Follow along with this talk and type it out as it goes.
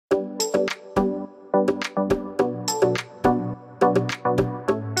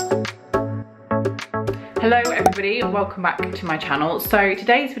everybody and welcome back to my channel. So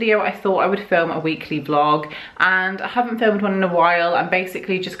today's video I thought I would film a weekly vlog, and I haven't filmed one in a while. I'm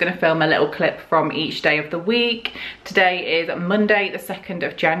basically just going to film a little clip from each day of the week. Today is Monday the 2nd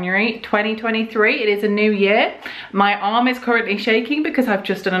of January 2023. It is a new year. My arm is currently shaking because I've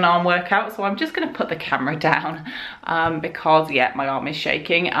just done an arm workout, so I'm just going to put the camera down because yeah, my arm is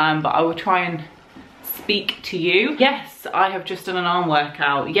shaking, but I will try and speak to you. Yes, I have just done an arm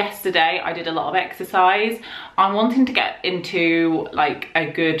workout. Yesterday I did a lot of exercise. I'm wanting to get into like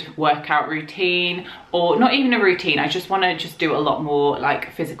a good workout routine, or not even a routine. I just want to do a lot more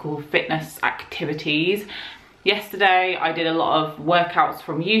like physical fitness activities. Yesterday I did a lot of workouts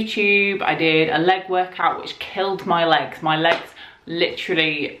from YouTube. I did a leg workout which killed my legs. My legs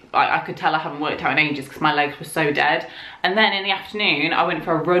literally, I could tell I haven't worked out in ages because my legs were so dead. And then in the afternoon I went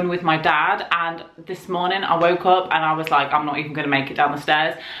for a run with my dad, and this morning I woke up and I was like, I'm not even going to make it down the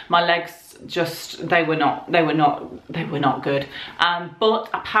stairs. My legs just, they were not good, but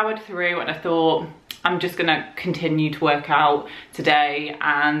I powered through and I thought I'm just gonna continue to work out today,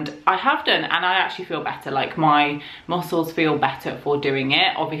 and I have done, and I actually feel better. Like my muscles feel better for doing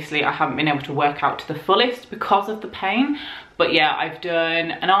it. Obviously I haven't been able to work out to the fullest because of the pain, but yeah, I've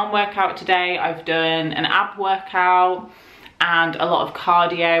done an arm workout today, I've done an ab workout and a lot of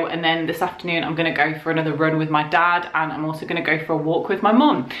cardio, and then this afternoon I'm gonna go for another run with my dad, and I'm also gonna go for a walk with my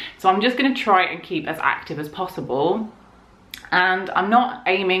mum. So I'm just gonna try and keep as active as possible, and I'm not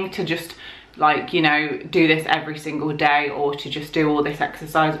aiming to just like, you know, do this every single day or to just do all this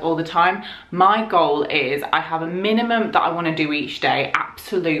exercise all the time. My goal is I have a minimum that I want to do each day,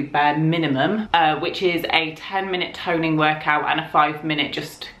 absolute bare minimum, which is a 10-minute toning workout and a 5-minute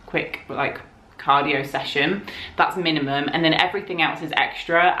just quick like cardio session. That's minimum, and then everything else is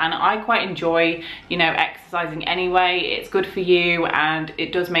extra. And I quite enjoy, you know, exercising anyway. It's good for you and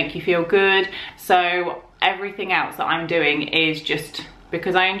it does make you feel good, so everything else that I'm doing is just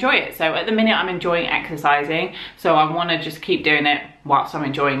because I enjoy it. So at the minute I'm enjoying exercising, so I want to just keep doing it whilst I'm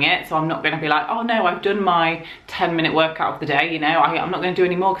enjoying it. So I'm not going to be like, oh no, I've done my 10-minute workout of the day, you know, I'm not going to do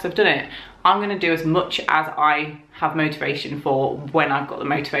any more because I've done it. I'm going to do as much as I have motivation for when I've got the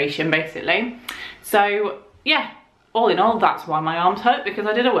motivation, basically. So yeah, all in all, that's why my arms hurt, because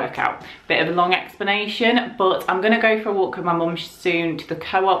I did a workout. Bit of a long explanation, but I'm gonna go for a walk with my mum soon to the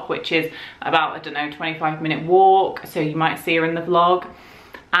co-op, which is about, I don't know, 25-minute walk, so you might see her in the vlog.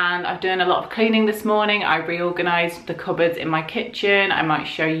 And I've done a lot of cleaning this morning. I reorganized the cupboards in my kitchen. I might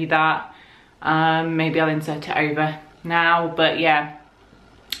show you that. Maybe I'll insert it over now, but yeah,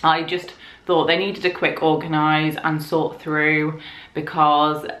 I just thought they needed a quick organise and sort through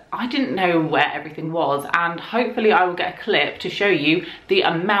because I didn't know where everything was, and hopefully I will get a clip to show you the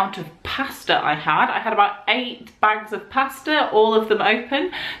amount of pasta I had. I had about 8 bags of pasta, all of them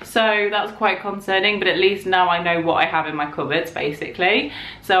open, so that's quite concerning, but at least now I know what I have in my cupboards basically.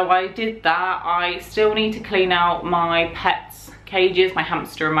 So I did that. I still need to clean out my pets' cages, my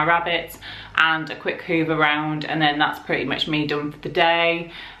hamster and my rabbits, and a quick hoover round, and then that's pretty much me done for the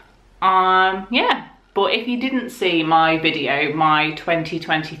day. Yeah, but if you didn't see my video, my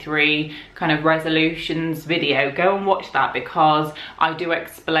 2023 kind of resolutions video, go and watch that, because I do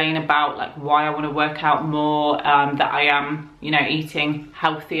explain about like why I want to work out more, that I am, you know, eating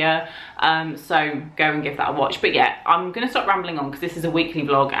healthier, so go and give that a watch. But yeah, I'm gonna stop rambling on because this is a weekly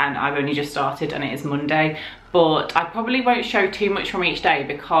vlog and I've only just started and it is Monday, but I probably won't show too much from each day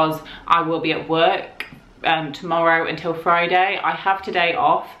because I will be at work tomorrow until Friday. I have today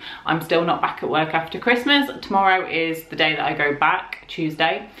off. I'm still not back at work after Christmas. Tomorrow is the day that I go back,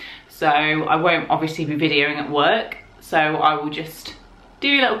 Tuesday, so I won't obviously be videoing at work, so I will just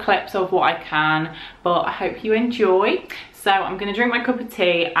do little clips of what I can, but I hope you enjoy. So I'm gonna drink my cup of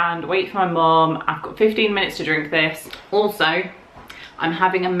tea and wait for my mum. I've got 15 minutes to drink this. Also, I'm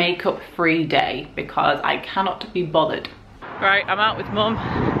having a makeup free day because I cannot be bothered. Right, I'm out with mum.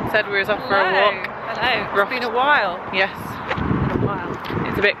 Said we was off for a walk. Hello, it's been a while. Yes. It's been a while.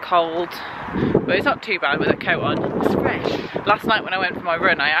 It's a bit cold, but it's not too bad with a coat on. It's fresh. Last night when I went for my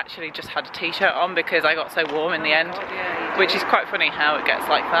run, I actually just had a t-shirt on because I got so warm in the end. God, yeah, which is quite funny how it gets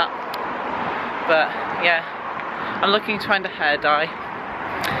like that. But yeah, I'm looking to find a hair dye.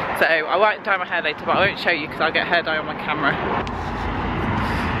 So I won't dye my hair later, but I won't show you because I'll get hair dye on my camera.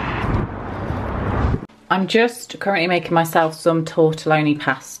 I'm just currently making myself some tortellini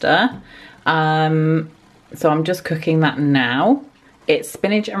pasta. So I'm just cooking that now. It's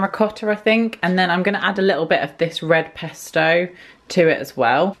spinach and ricotta, I think, and then I'm going to add a little bit of this red pesto to it as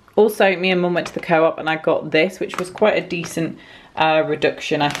well. Also, me and mum went to the co-op and I got this, which was quite a decent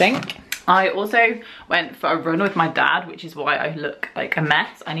reduction, I think. I also went for a run with my dad, which is why I look like a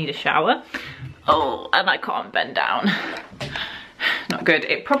mess. I need a shower. Oh, and I can't bend down. Not good.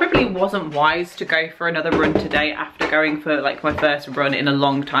 It probably wasn't wise to go for another run today after going for like my first run in a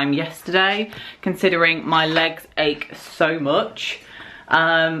long time yesterday, considering my legs ache so much.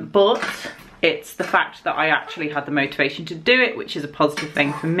 But it's the fact that I actually had the motivation to do it, which is a positive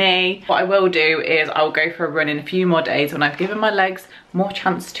thing for me. What I will do is I'll go for a run in a few more days when I've given my legs more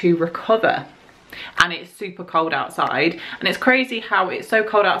chance to recover. And it's super cold outside, and it's crazy how it's so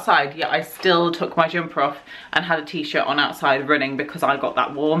cold outside, yet I still took my jumper off and had a t-shirt on outside running because I got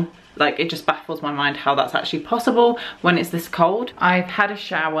that warm. Like, it just baffles my mind how that's actually possible when it's this cold. I've had a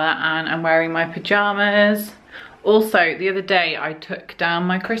shower and I'm wearing my pajamas. Also, the other day I took down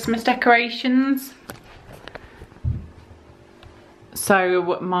my Christmas decorations.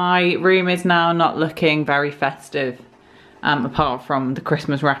 So my room is now not looking very festive. Apart from the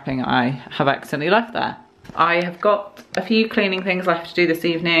Christmas wrapping I have accidentally left there. I have got a few cleaning things left to do this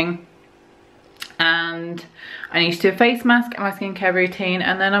evening, and I need to do a face mask and my skincare routine,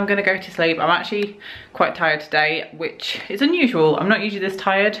 and then I'm gonna go to sleep. I'm actually quite tired today, which is unusual. I'm not usually this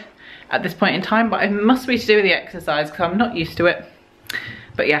tired at this point in time, but it must be to do with the exercise because I'm not used to it.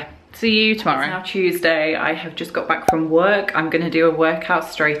 But yeah, see you tomorrow. It's now Tuesday. I have just got back from work. I'm gonna do a workout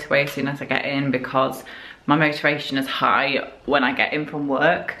straight away as soon as I get in because my motivation is high when I get in from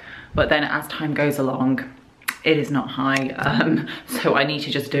work, but then as time goes along, it is not high. So I need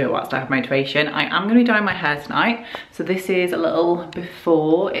to just do it whilst I have motivation. I am going to be dyeing my hair tonight. So this is a little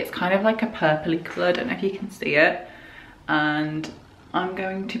before. It's kind of like a purpley colour. I don't know if you can see it. And I'm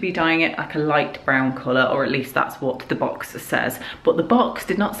going to be dyeing it like a light brown colour, or at least that's what the box says. But the box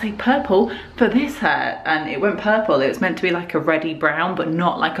did not say purple for this hair, and it went purple. It was meant to be like a reddy brown, but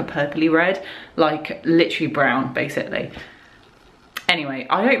not like a purpley red, like literally brown, basically. Anyway,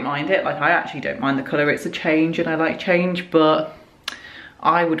 I don't mind it. Like, I actually don't mind the colour. It's a change, and I like change, but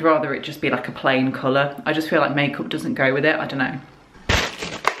I would rather it just be like a plain colour. I just feel like makeup doesn't go with it. I don't know.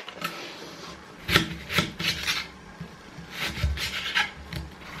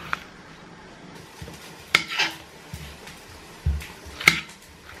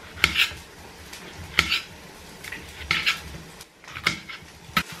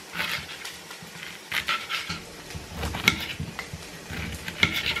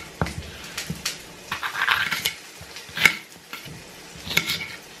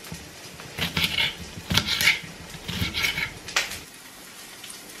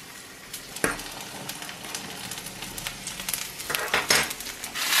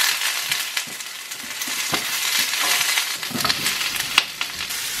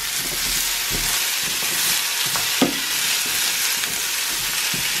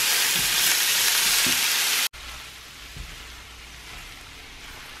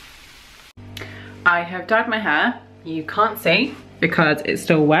 I have dyed my hair. You can't see because it's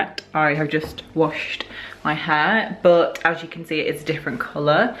still wet. I have just washed my hair, but as you can see, it's a different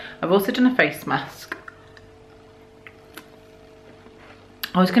colour. I've also done a face mask.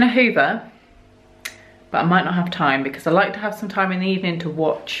 I was gonna hoover, but I might not have time because I like to have some time in the evening to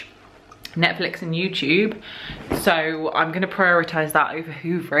watch Netflix and YouTube. So I'm gonna prioritise that over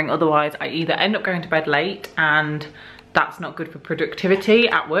hoovering. Otherwise, I either end up going to bed late, and that's not good for productivity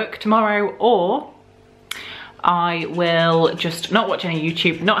at work tomorrow, or I will just not watch any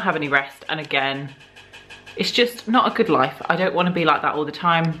YouTube, not have any rest, and again, it's just not a good life. I don't want to be like that all the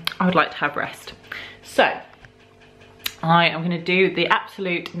time. I would like to have rest. So I am going to do the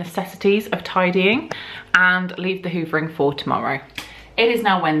absolute necessities of tidying and leave the hoovering for tomorrow. It is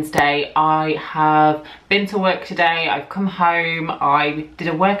now Wednesday. I have been to work today. I've come home. I did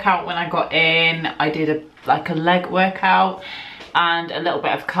a workout when I got in. I did like a leg workout and a little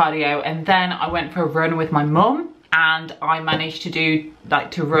bit of cardio, and then I went for a run with my mum, and I managed to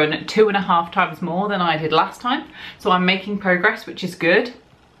run 2.5 times more than I did last time. So I'm making progress, which is good.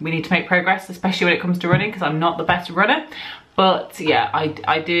 We need to make progress, especially when it comes to running, because I'm not the best runner. But yeah,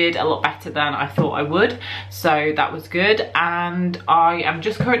 I did a lot better than I thought I would, so that was good. And I am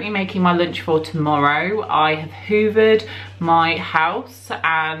just currently making my lunch for tomorrow. I have hoovered my house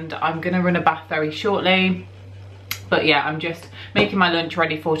and I'm gonna run a bath very shortly. But yeah, I'm just making my lunch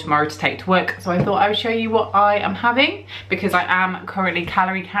ready for tomorrow to take to work. So I thought I would show you what I am having, because I am currently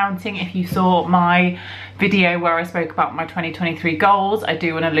calorie counting. If you saw my video where I spoke about my 2023 goals, I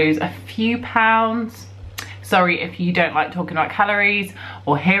do want to lose a few pounds. Sorry if you don't like talking about calories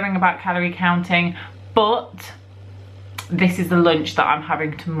or hearing about calorie counting, but this is the lunch that I'm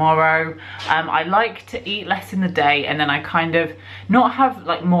having tomorrow. I like to eat less in the day, and then I kind of not have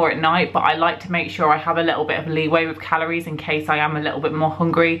like more at night, but I like to make sure I have a little bit of leeway with calories in case I am a little bit more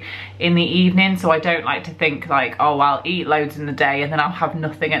hungry in the evening. So I don't like to think like, oh, I'll eat loads in the day and then I'll have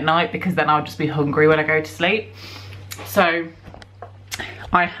nothing at night, because then I'll just be hungry when I go to sleep. So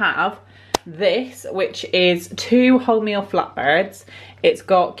I have this, which is 2 wholemeal flatbreads. It's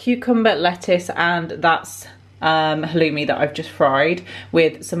got cucumber, lettuce, and that's halloumi that I've just fried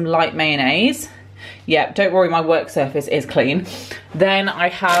with some light mayonnaise. Yeah, don't worry, my work surface is clean. Then I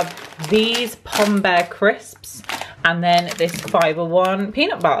have these Pom Bear crisps, and then this Fibre One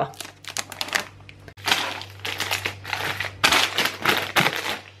peanut butter.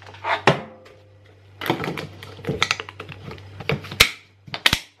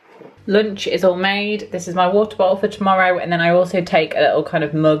 Lunch is all made. This is my water bottle for tomorrow, and then I also take a little kind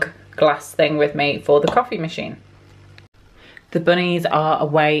of mug glass thing with me for the coffee machine. The bunnies are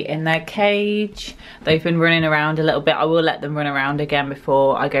away in their cage. They've been running around a little bit. I will let them run around again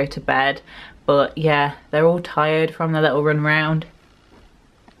before I go to bed, but yeah, they're all tired from the little run around.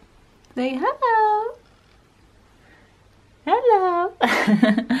 Say hello. Hello.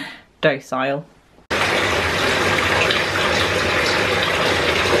 Docile.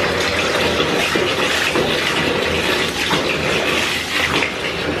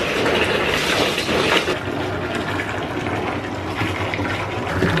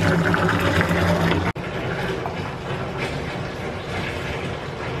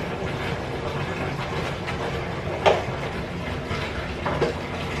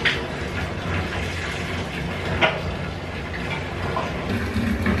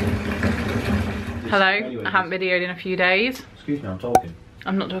 Hello, I haven't videoed in a few days. Excuse me, I'm talking.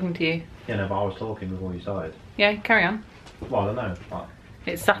 I'm not talking to you. Yeah, no, but I was talking before you started. Yeah, carry on. Well, I don't know. Like,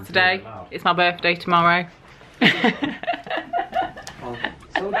 It's Saturday. It's my birthday tomorrow. It's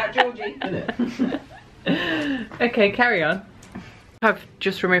all about Georgie. Isn't it? Okay, carry on. I've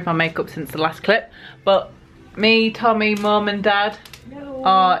just removed my makeup since the last clip, but me, Tommy, Mum and Dad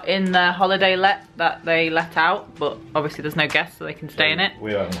are in the holiday let that they let out, but obviously there's no guests, so they can stay in it.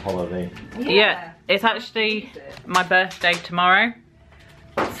 We're on holiday. Yeah, it's actually my birthday tomorrow,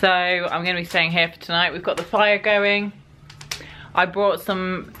 so I'm going to be staying here for tonight. We've got the fire going. I brought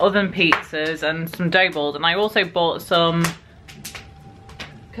some oven pizzas and some dough balls, and I also bought some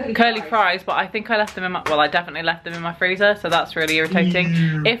curly fries, but I think I left them in my, well, I definitely left them in my freezer, so that's really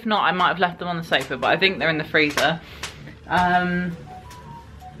irritating. If not, I might have left them on the sofa, but I think they're in the freezer.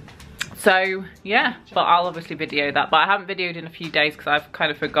 So yeah, but I'll obviously video that, but I haven't videoed in a few days because I've kind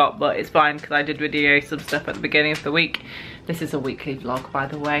of forgot, but it's fine because I did video some stuff at the beginning of the week. This is a weekly vlog, by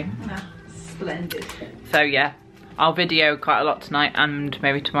the way. Ah, splendid. So yeah, I'll video quite a lot tonight and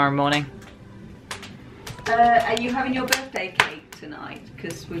maybe tomorrow morning. Are you having your birthday cake tonight?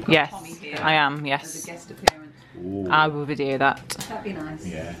 Because we've got Tommy here. Yes, I am, As yes. a guest appearance. Ooh. I will video that. That'd be nice.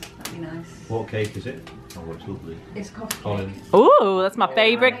 Yeah. That'd be nice. What cake is it? Oh, it's lovely. It's coffee Colin. cake. Oh, that's my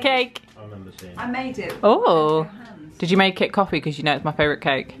favourite cake. I remember seeing I made it. Oh. with your hands. Did you make it coffee because you know it's my favourite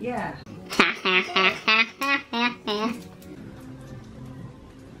cake? Yeah.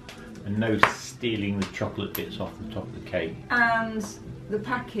 And no stealing the chocolate bits off the top of the cake. And the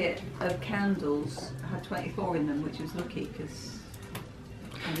packet of candles had 24 in them, which was lucky because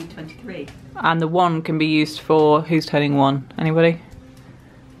I need 23. And the one can be used for, who's turning 1? Anybody?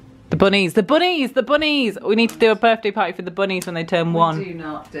 The bunnies, the bunnies, the bunnies! We need to do a birthday party for the bunnies when they turn 1. We do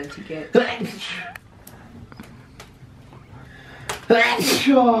not, dirty git.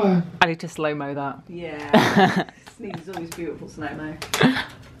 I need to slow-mo that. Yeah. Sneeze is always beautiful, slow-mo.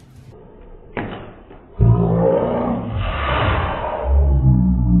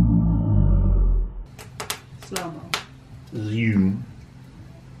 Slow-mo. Zoom.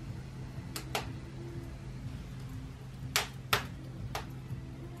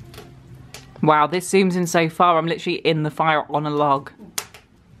 Wow, this zooms in so far, I'm literally in the fire on a log.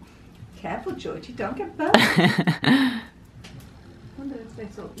 Careful, Georgie, don't get burned. I wonder if they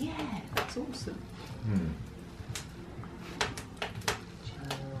thought, yeah, that's awesome.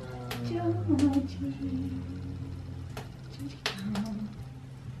 Georgie.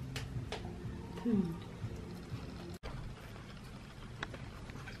 Food.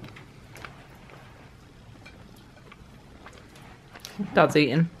 Dad's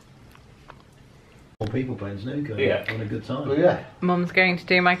eating. People playing snooker. Yeah. Having a good time. Oh yeah. Mum's going to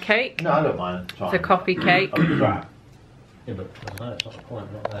do my cake. No, I don't mind. It's a coffee cake. I'm crap. Yeah, but I don't know, it's not the point.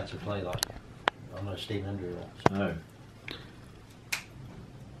 I'm not there to play like I'm no Steve Andrew. No.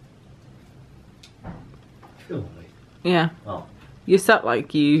 Feel like. Yeah. Oh. You sat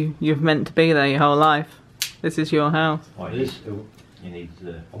like you've meant to be there your whole life. This is your house. Oh, it is. You need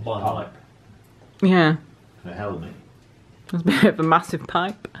I'll buy a pipe. Yeah. a helmet. There's a bit of a massive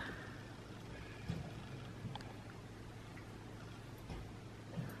pipe.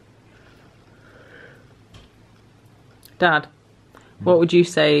 Dad, what would you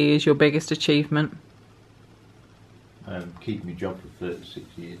say is your biggest achievement? Keeping my job for 36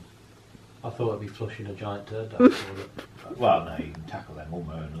 years. I thought it'd be flushing a giant turd down. Well, no, you can tackle them one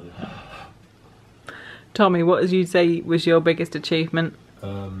way or another. Tommy, what would you say was your biggest achievement?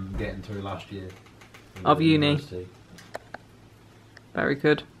 Getting through last year. Of uni? University. Very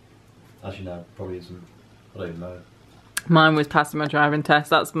good. As you know, probably isn't. I don't even know. Mine was passing my driving test.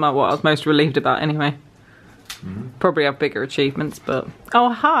 That's what I was most relieved about anyway. Probably have bigger achievements, but...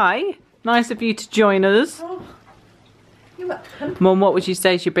 Oh, hi! Nice of you to join us. Oh, you're welcome. Mum, what would you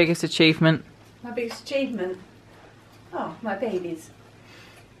say is your biggest achievement? My biggest achievement? Oh, my babies.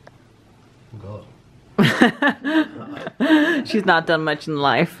 Oh, God. She's not done much in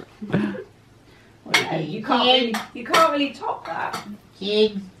life. You can't really top that.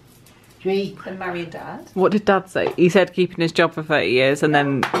 Kid, treat. And marry a dad. What did Dad say? He said keeping his job for 30 years and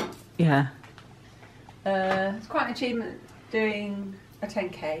then... Yeah. It's quite an achievement doing a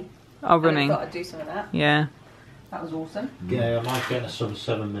 10k. Oh, running. I thought I'd do some of that. Yeah. That was awesome. Yeah, I might get a sub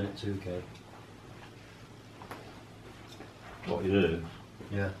 7 minute 2k. What you do?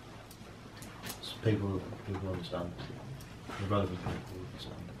 Yeah. So people understand. The relevant people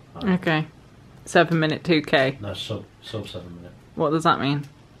understand. Okay. 7 minute 2k. No, sub 7 minute. What does that mean?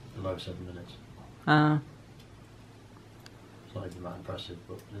 Below 7 minutes. It's not even that impressive,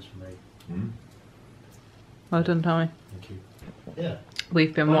 but it is for me. Well done, Tommy. Thank you. Yeah.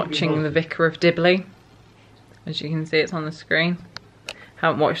 We've been Thank you watching both. The Vicar of Dibley. As you can see, it's on the screen.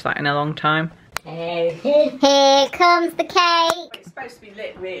 Haven't watched that in a long time. Here comes the cake. It's supposed to be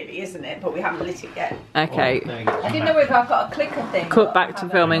lit, really, isn't it? But we haven't lit it yet. Okay. Oh, there you go. I didn't know whether I've got a clicker thing. Cut but back I to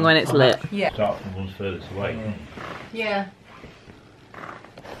haven't. filming when it's lit. Yeah. Start from one's furthest away. Yeah.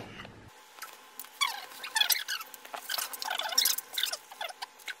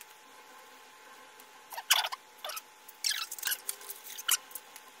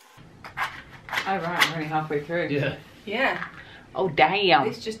 Oh right, I'm only halfway through. Yeah. Yeah. Oh damn.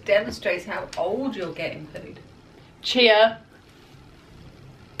 This just demonstrates how old you're getting, food. Cheer.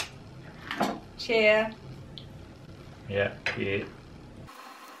 Cheer. Yeah, yeah.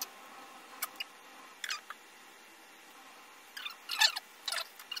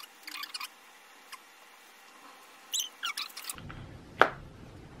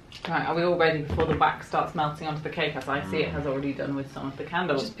 Right, are we all ready before the wax starts melting onto the cake, as I see it has already done with some of the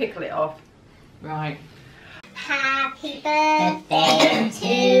candles? Just pickle it off. Right. Happy birthday to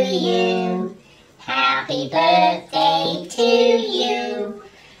you. Happy birthday to you.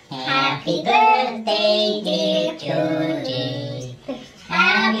 Happy birthday, dear Georgie.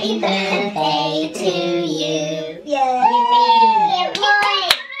 Happy birthday to you. Yay!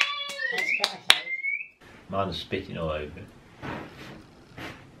 Mine's spitting all over.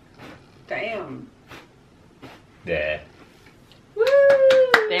 Damn. There. Woo!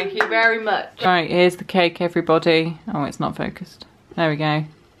 Thank you very much. Right, here's the cake, everybody. Oh, it's not focused. There we go.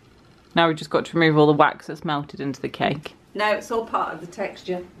 Now we've just got to remove all the wax that's melted into the cake. No, it's all part of the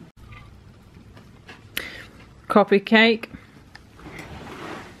texture. Coffee cake.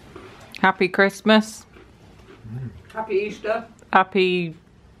 Happy Christmas. Happy Easter. Happy...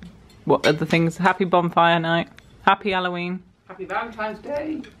 What other things? Happy bonfire night. Happy Halloween. Happy Valentine's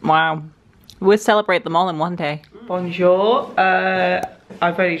Day. Wow. We'll celebrate them all in one day. Bonjour.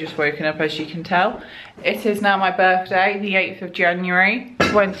 I've only just woken up, as you can tell. It is now my birthday, the 8th of January,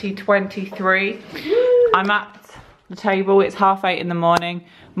 2023. I'm at the table. It's 8:30 in the morning.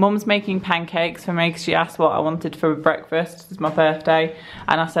 Mum's making pancakes for me because she asked what I wanted for breakfast. It's my birthday.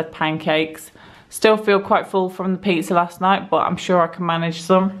 And I said pancakes. Still feel quite full from the pizza last night, but I'm sure I can manage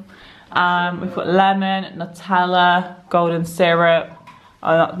some. We've got lemon, Nutella, golden syrup.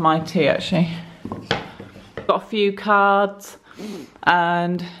 Oh, that's my tea actually. Got a few cards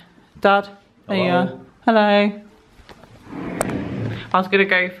and Dad, there you are. Hello. I was gonna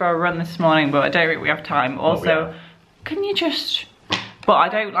go for a run this morning, but I don't think we have time. Also, can you just... But I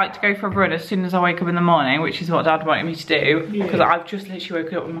don't like to go for a run as soon as I wake up in the morning, which is what Dad wanted me to do, because I've just literally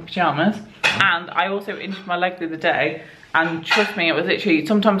woken up in my pyjamas. And I also injured my leg the other day, and trust me, it was literally,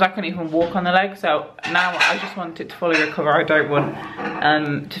 sometimes I couldn't even walk on the leg, so now I just want it to fully recover. I don't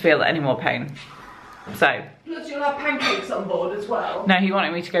want to feel any more pain. So. Plus you'll have pancakes on board as well. No, he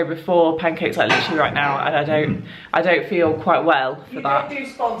wanted me to go before pancakes, like literally right now, and I don't feel quite well for that. You don't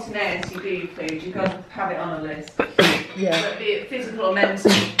do spontaneity, do you, food? You've got to have it on a list. Yeah. Be it physical or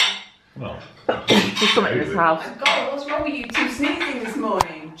mental. Well, There's something in this house. God, what's wrong with you two sneezing this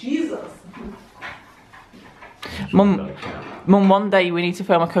morning? Jesus. Mum, one day we need to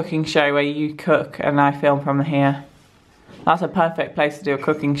film a cooking show where you cook and I film from here. That's a perfect place to do a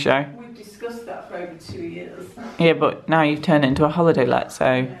cooking show. We've discussed that for over 2 years. Yeah, but now you've turned it into a holiday let, so.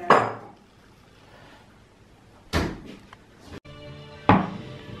 Yeah.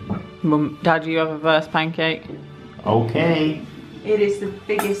 Mum, Dad, do you have a verse pancake? okay. It is the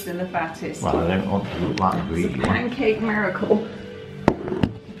biggest and the fattest. Well, I don't want to look like a greedy It's a one. pancake miracle.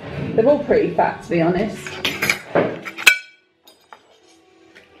 They're all pretty fat, to be honest.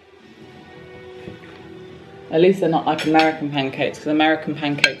 At least they're not like American pancakes, because American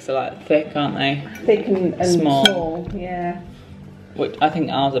pancakes are like thick, aren't they? Thick and Small. yeah. Which I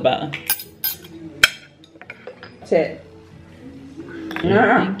think ours are better. That's it.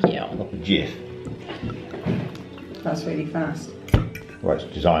 Thank you. Like a jiff. That's really fast. Well, it's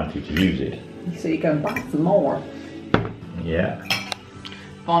designed for you to use it. So you're going back for more. Yeah.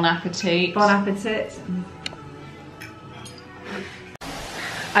 Bon appetit. Bon appetit.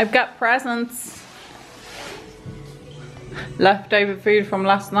 I've got presents. Leftover food from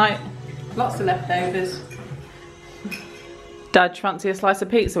last night. Lots of leftovers. Dad, do you fancy a slice of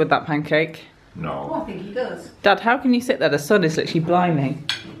pizza with that pancake? Oh, No. I think he does. Dad, how can you sit there? The sun is literally blinding.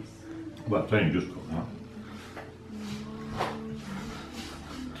 Well, it's only just come out.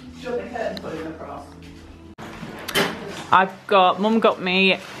 Shut the curtain, put him across. Mum got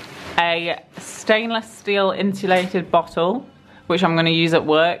me a stainless steel insulated bottle, which I'm going to use at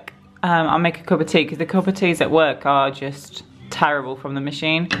work. I'll make a cup of tea, because the cup of teas at work are just terrible from the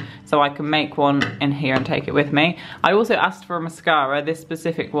machine. So I can make one in here and take it with me. I also asked for a mascara, this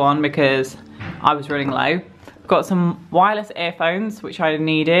specific one, because I was running low. Got some wireless earphones, which I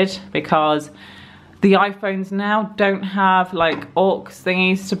needed, because the iPhones now don't have like aux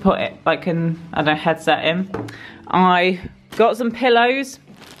thingies to put it, like an, I don't know, headset in. I got some pillows,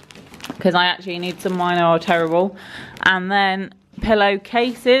 because I actually need some, mine are terrible. And then pillow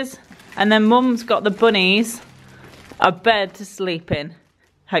cases. And then Mum's got the bunnies a bed to sleep in.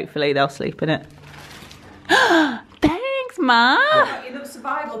 Hopefully they'll sleep in it. Thanks, Ma. Got your little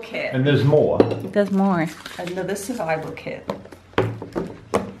survival kit. And there's more. There's more. Another survival kit.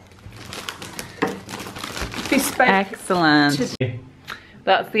 Bespoke. Excellent.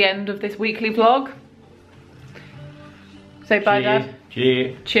 That's the end of this weekly vlog. Say bye, Dad.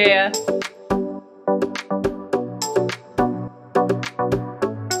 Cheer. Cheer.